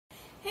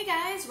Hey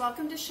guys,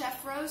 welcome to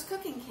Chef Rose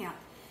Cooking Camp.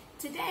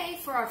 Today,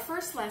 for our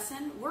first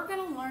lesson, we're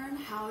going to learn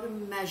how to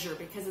measure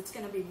because it's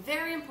going to be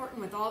very important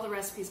with all the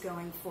recipes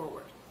going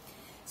forward.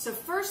 So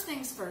first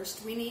things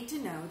first, we need to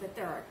know that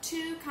there are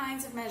two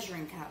kinds of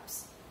measuring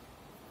cups.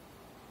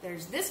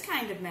 There's this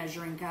kind of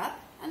measuring cup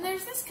and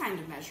there's this kind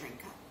of measuring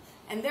cup.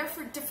 And they're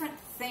for different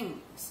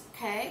things,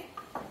 okay?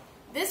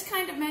 This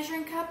kind of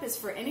measuring cup is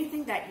for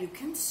anything that you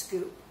can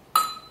scoop,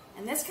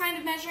 and this kind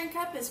of measuring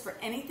cup is for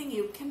anything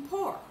you can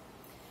pour.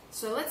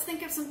 So let's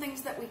think of some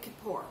things that we could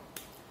pour.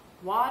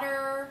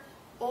 Water,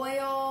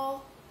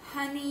 oil,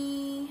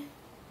 honey,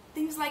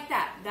 things like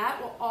that.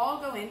 That will all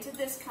go into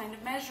this kind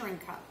of measuring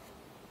cup.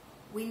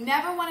 We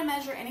never want to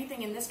measure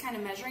anything in this kind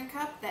of measuring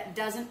cup that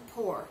doesn't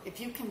pour. If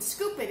you can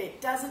scoop it,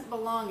 it doesn't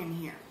belong in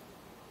here.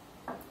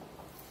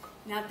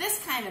 Now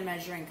this kind of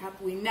measuring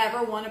cup, we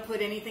never want to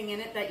put anything in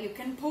it that you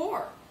can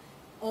pour.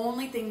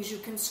 Only things you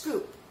can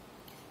scoop.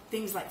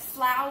 Things like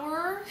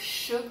flour,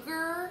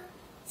 sugar,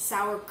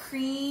 sour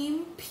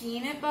cream,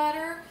 peanut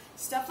butter,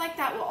 stuff like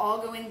that will all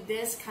go in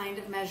this kind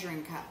of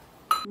measuring cup.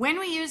 When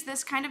we use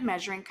this kind of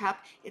measuring cup,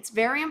 it's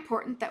very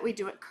important that we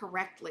do it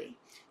correctly.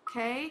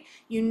 Okay?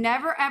 You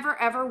never,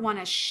 ever want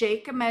to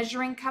shake a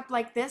measuring cup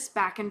like this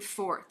back and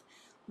forth.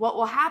 What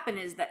will happen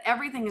is that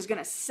everything is going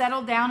to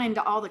settle down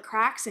into all the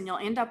cracks and you'll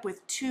end up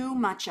with too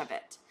much of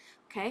it.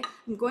 Okay?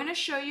 I'm going to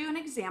show you an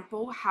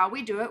example how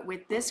we do it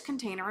with this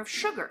container of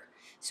sugar.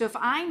 So if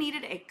I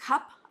needed a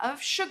cup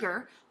of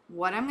sugar,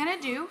 what I'm going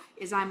to do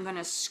is I'm going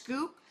to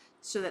scoop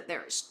so that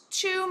there's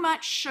too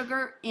much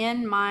sugar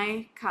in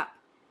my cup.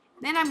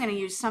 Then I'm going to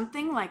use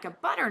something like a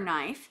butter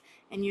knife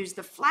and use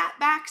the flat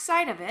back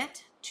side of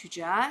it to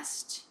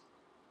just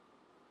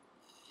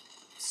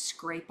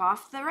scrape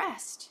off the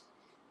rest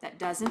that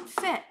doesn't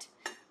fit.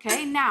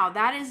 Okay, now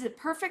that is a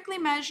perfectly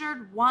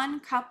measured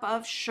 1 cup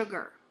of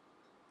sugar.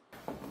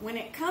 When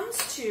it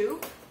comes to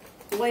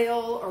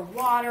oil or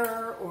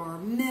water or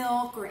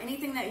milk or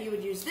anything that you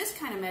would use this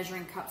kind of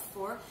measuring cup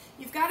for,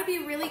 you've got to be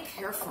really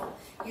careful.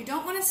 You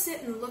don't want to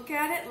sit and look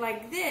at it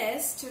like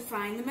this to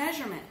find the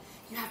measurement.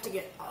 You have to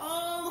get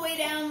all the way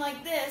down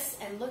like this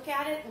and look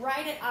at it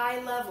right at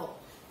eye level.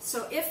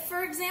 So if,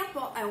 for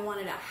example, I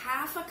wanted a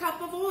 ½ a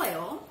cup of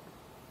oil,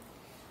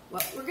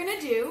 what we're going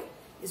to do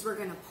is we're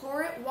going to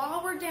pour it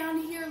while we're down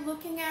here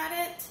looking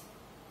at it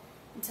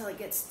until it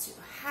gets to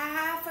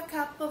 ½ a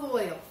cup of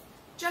oil,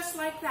 just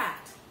like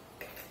that.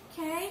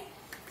 Okay,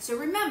 so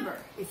remember,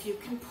 if you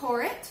can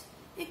pour it,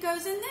 it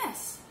goes in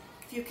this.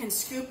 If you can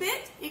scoop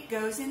it, it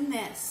goes in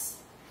this.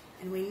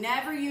 And we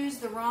never use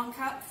the wrong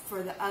cup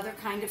for the other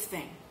kind of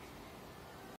thing.